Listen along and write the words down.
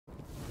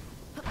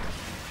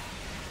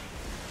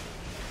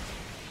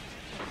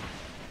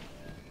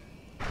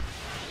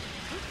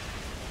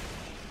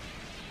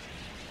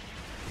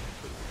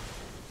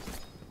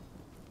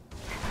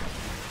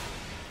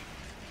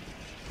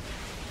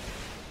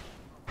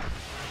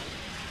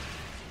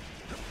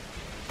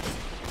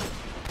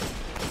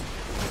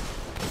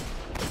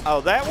Oh,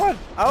 that one?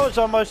 I was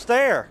almost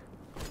there.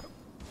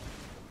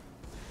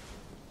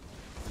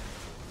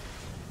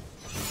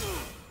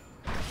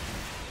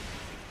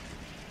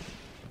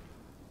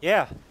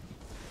 Yeah.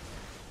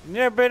 You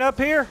never been up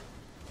here?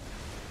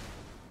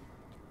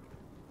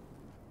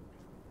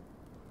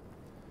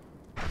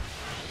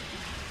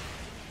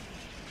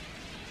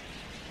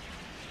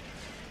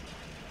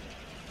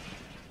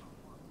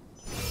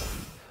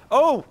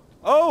 Oh!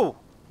 Oh!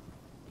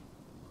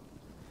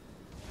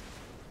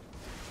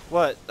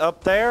 What,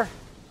 up there?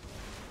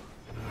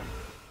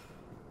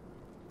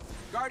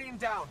 Guardian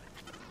down.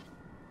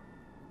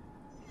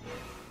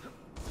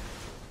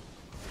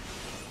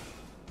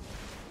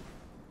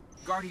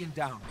 Guardian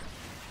down.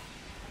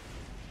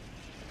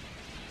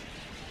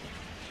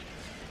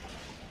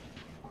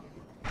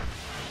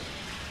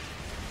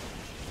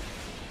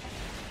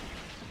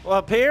 Well,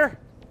 up here?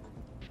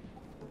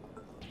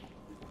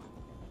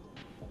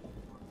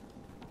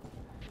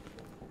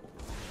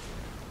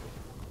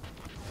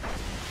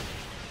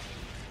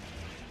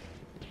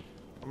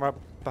 I'm right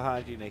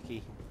behind you,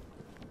 Nikki.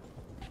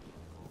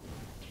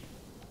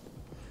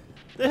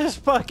 This is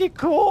fucking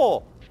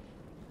cool.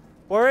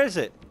 Where is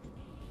it?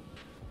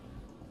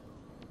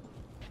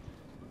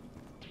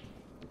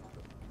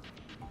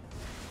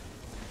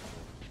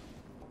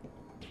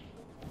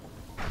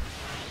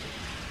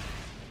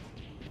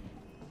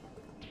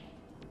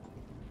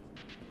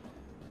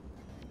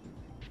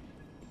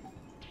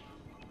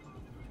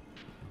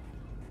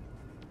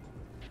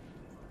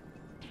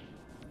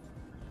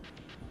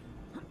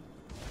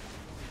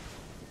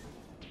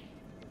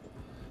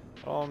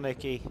 Oh,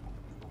 Nikki.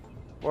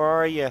 Where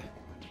are you?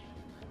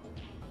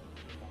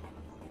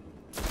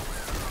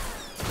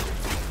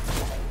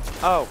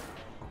 Oh.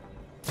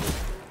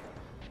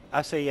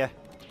 I see ya.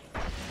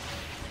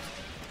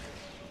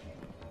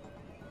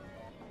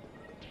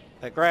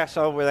 That grass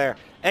over there.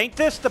 Ain't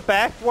this the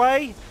back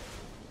way?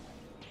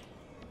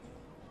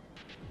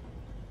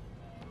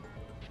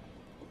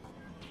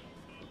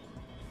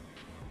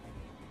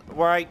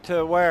 Right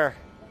to where?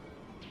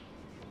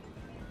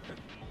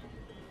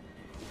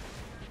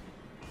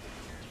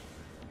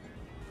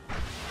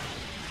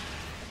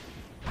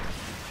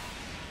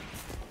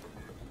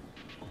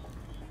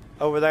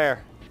 Over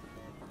there.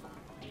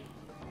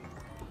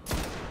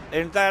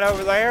 Isn't that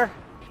over there?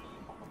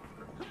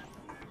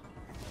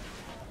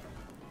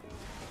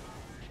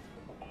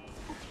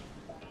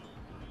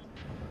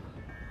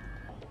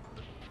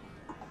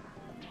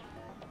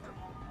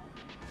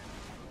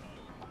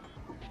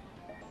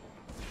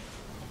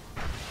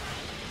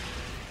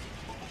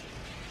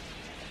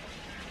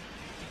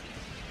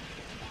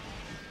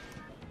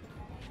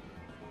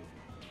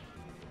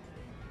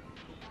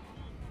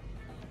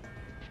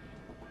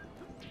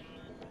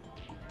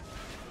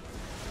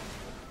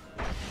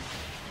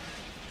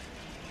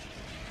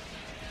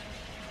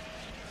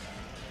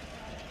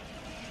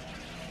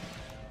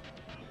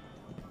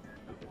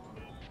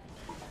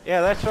 Yeah,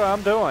 that's what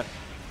I'm doing.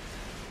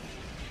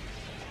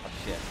 Oh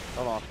shit,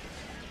 hold on.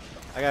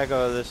 I gotta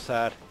go to this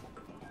side.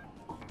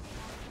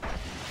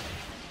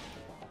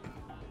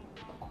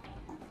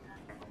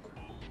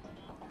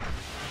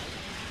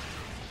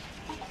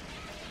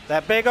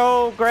 That big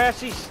old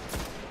grassy...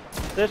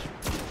 This...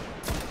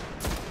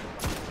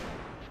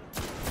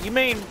 You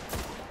mean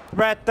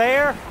right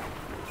there?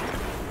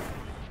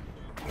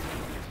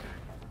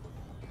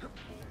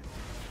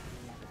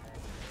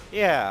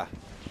 Yeah.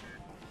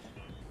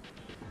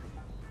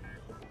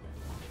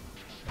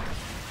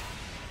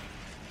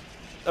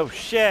 Oh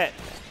shit.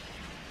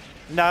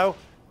 No.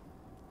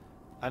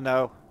 I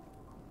know.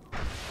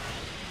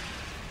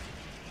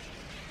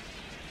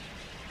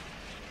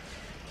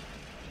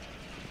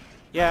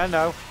 Yeah, I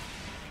know.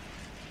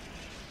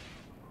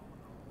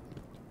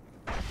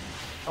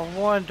 I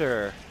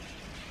wonder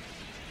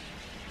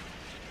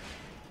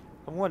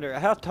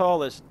how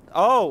tall is...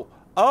 Oh!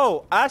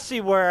 Oh! I see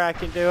where I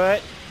can do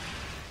it.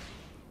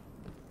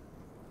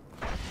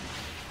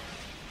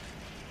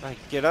 I can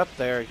get up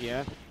there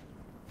again.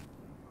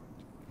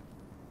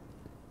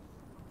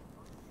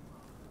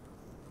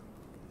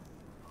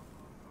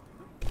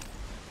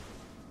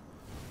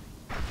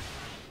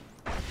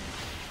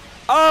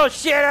 Oh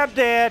shit, I'm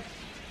dead.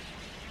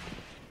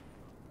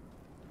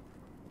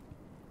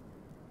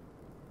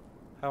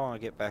 I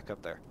want to get back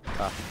up there.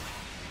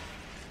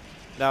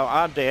 No,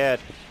 I'm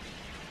dead.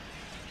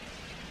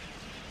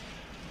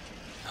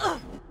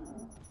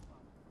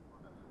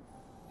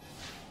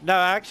 No,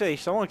 actually,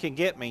 someone can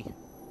get me.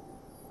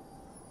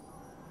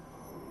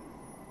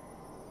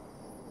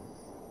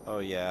 Oh,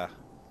 yeah.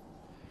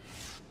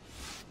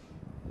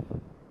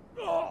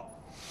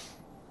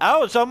 I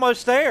was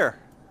almost there.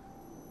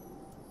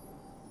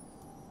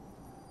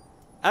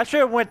 I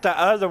should have went the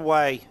other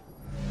way.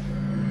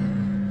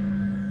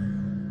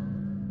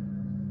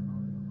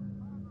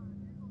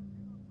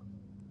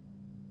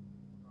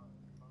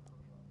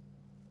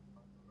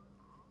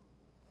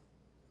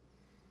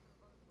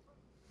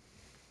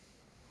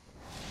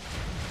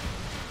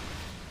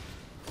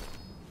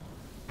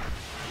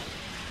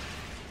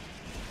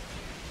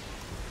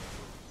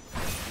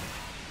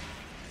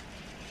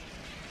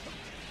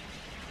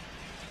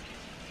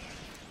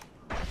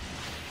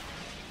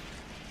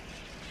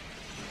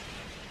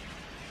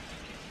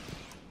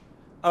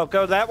 Oh,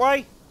 go that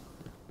way?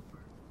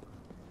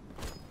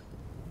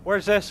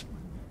 Where's this?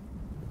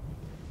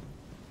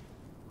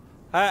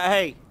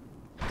 Hey.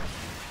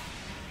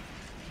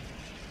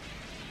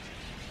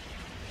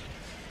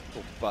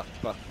 Oh,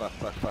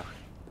 fuck.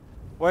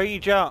 Where you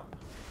jump?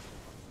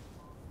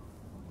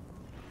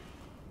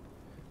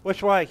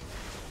 Which way?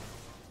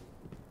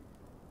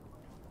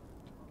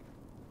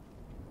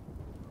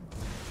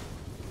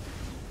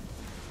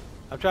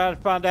 I'm trying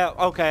to find out.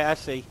 Okay, I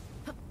see.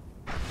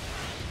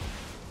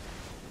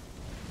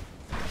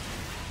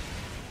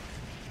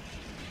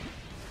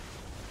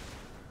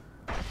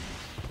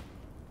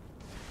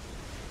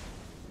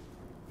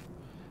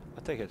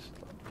 I think it's...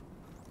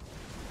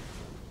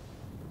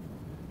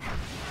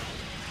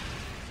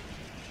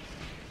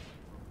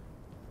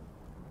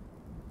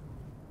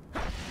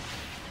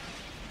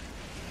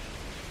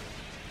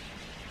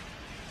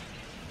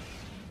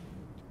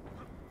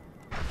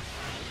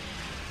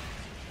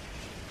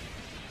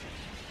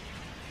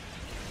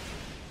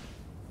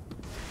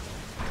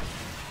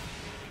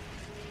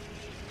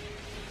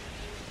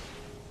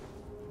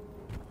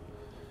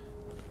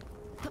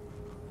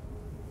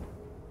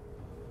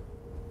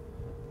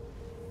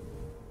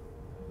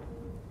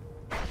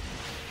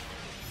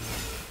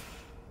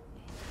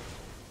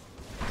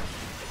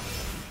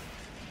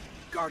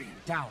 Guardian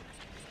down.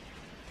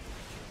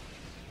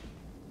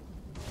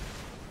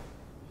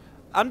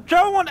 I'm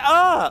going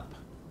up!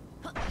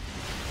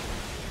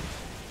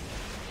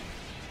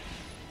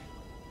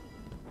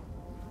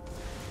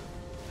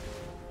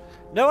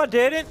 No, I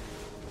didn't.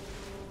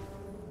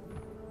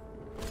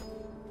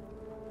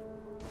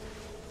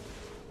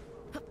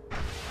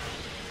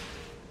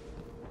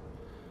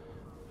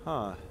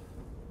 Huh.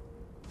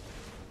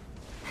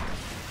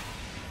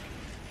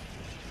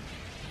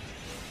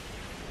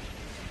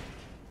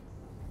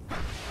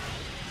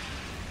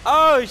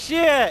 Oh,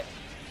 shit!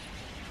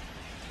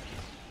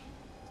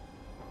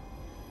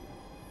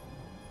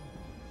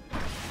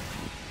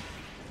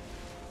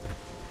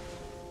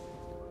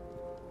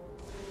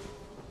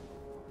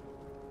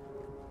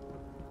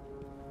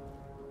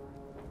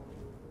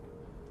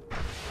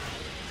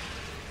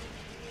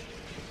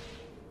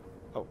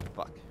 Oh,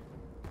 fuck.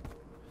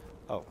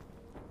 Oh.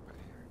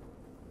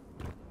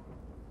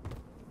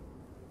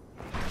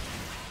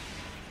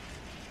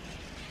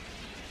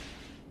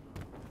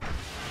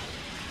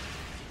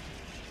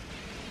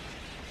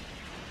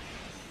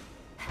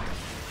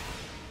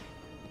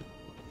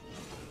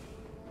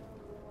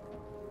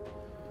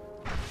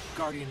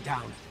 Guardian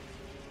down.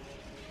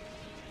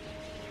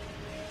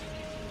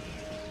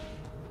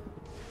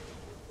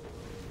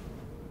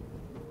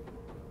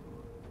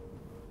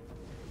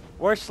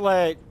 Where's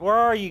Slade? Where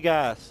are you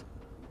guys?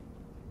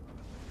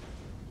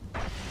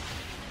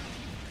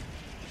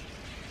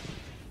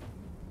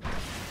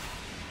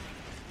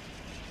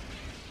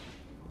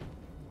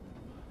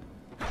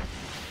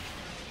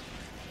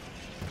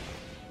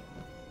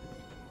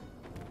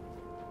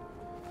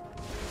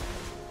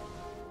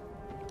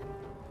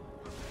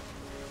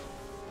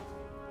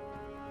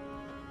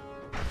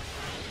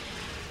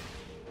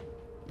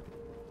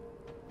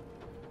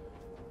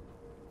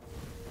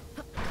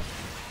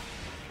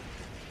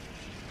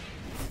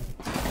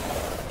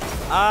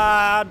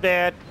 Ah, I'm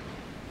dead.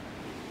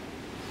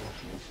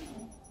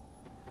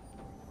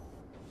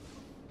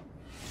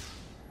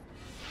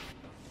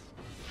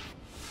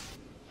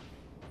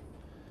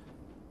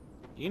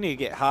 You need to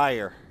get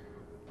higher.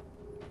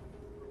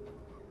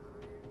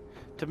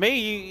 To me,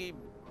 you...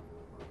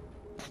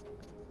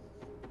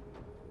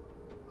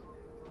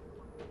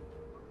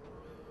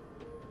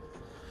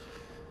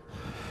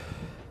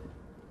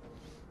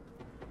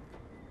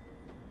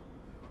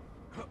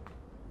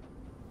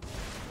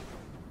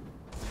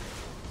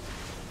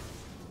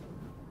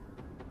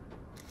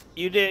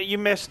 You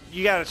missed,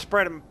 you gotta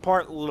spread them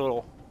apart a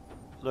little,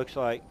 looks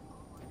like.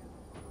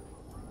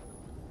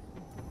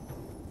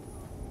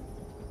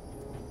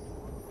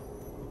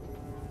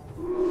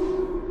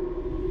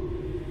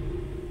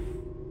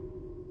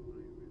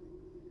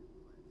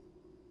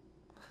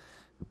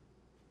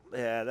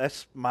 Yeah,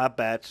 that's my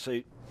bad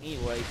suit.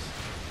 Anyways.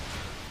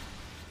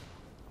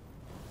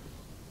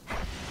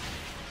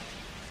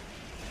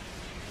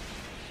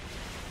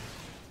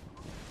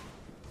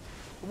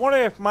 I wonder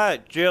if my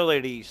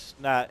agility's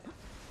not...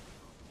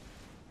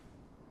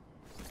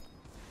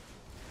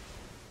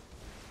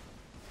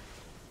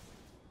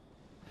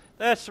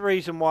 That's the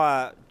reason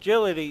why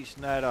agility's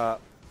not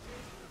up.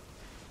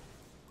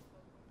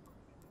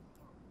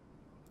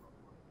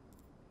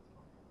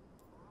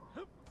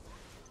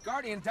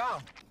 Guardian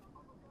down.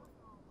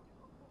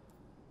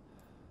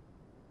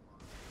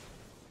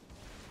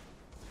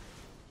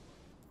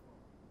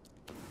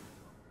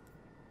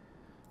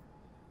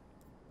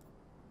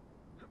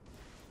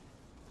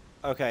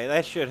 Okay,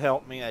 that should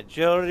help me.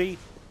 Agility.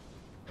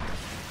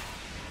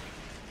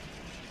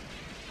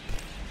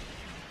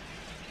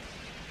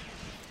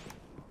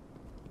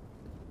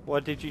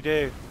 What did you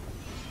do?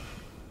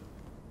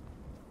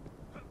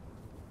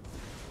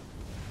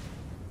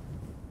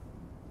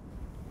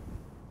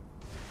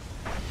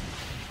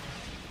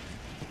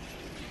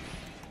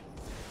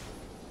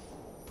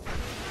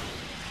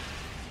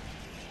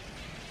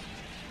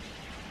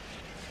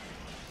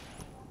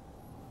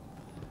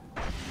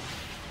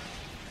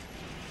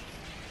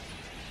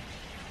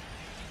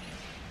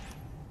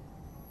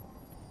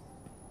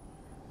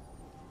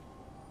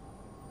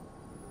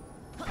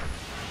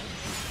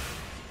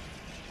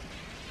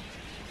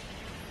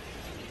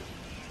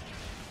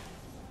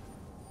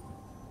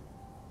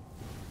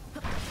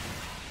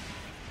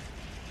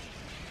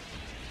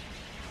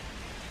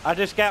 I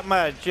just got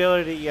my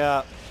agility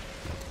up.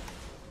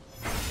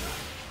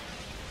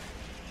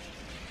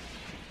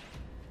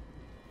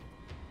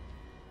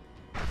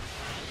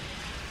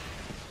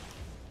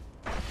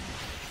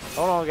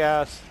 Hold on,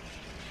 guys.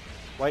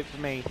 Wait for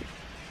me.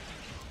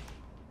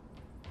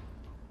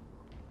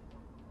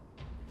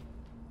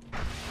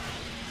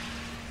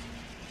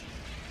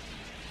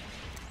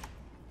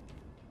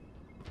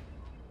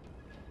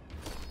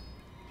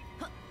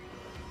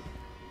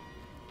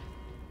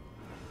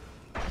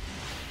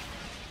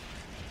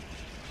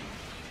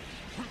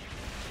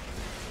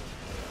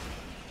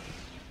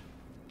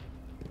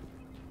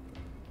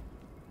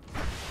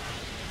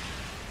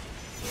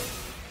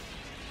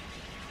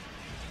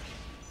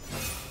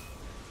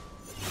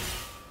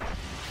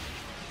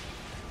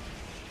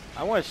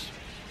 I wish.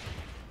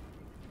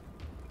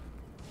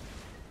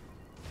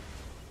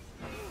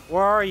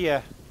 Where are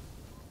you?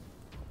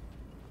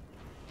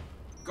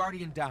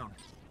 Guardian down.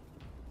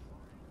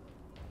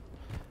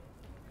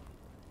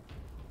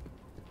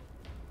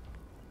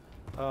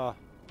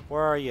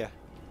 Where are you?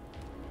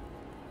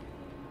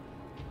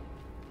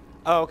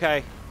 Oh,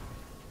 okay.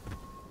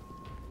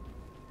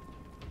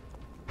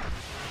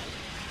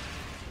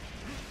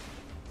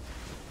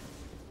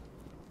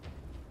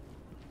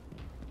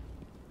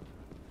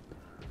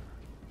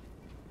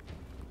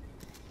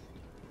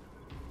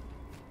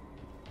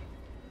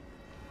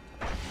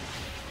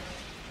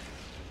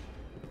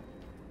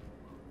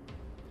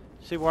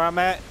 See where I'm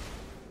at?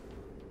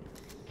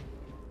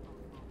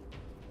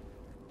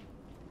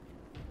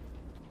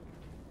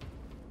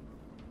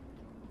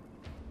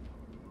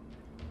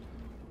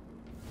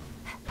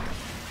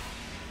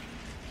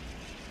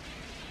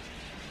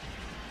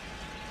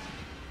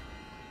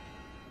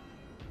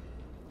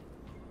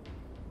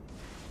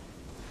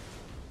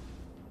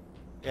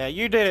 Yeah,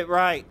 you did it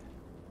right.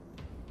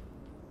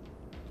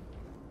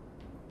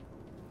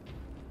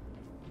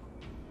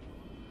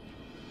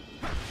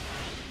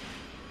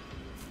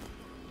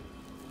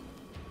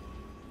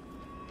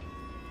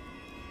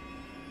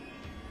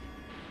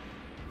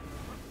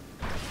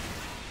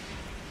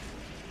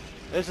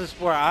 This is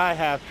where I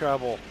have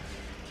trouble.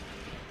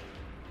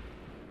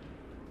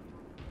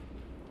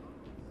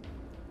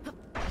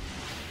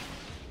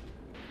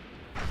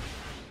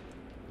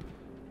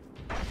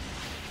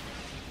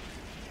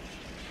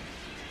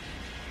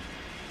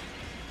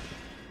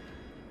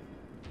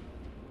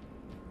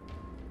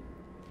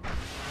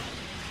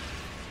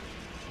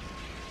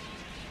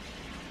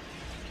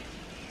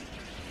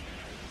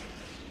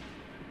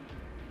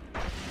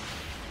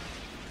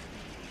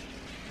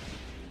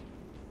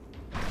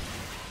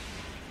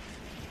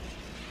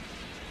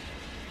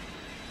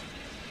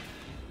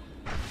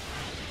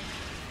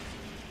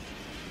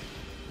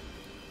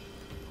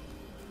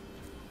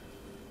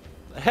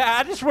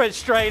 I just went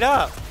straight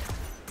up.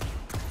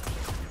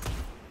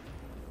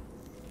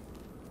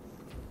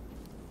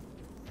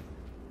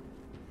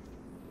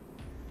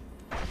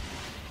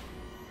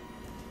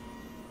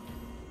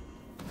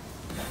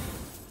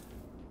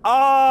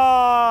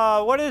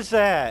 Oh, what is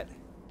that?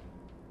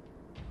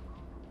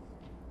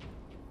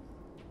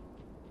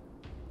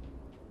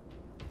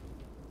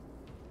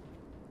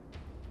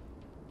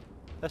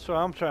 That's what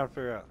I'm trying to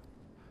figure out.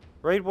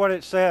 Read what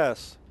it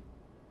says.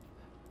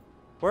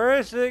 Where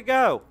does it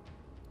go?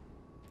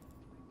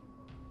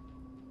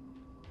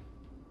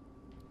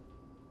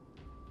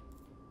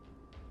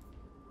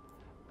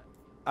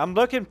 I'm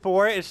looking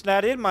for it. It's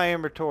not in my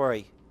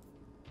inventory.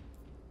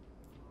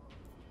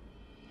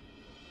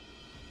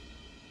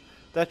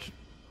 That's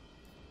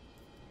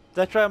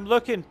what I'm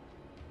looking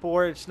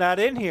for. It's not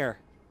in here.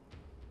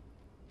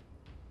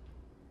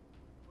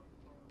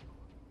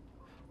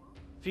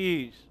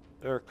 Fuse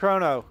or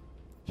chrono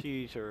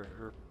fuse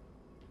or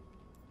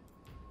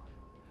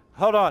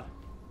hold on.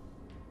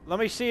 Let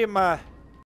me see in my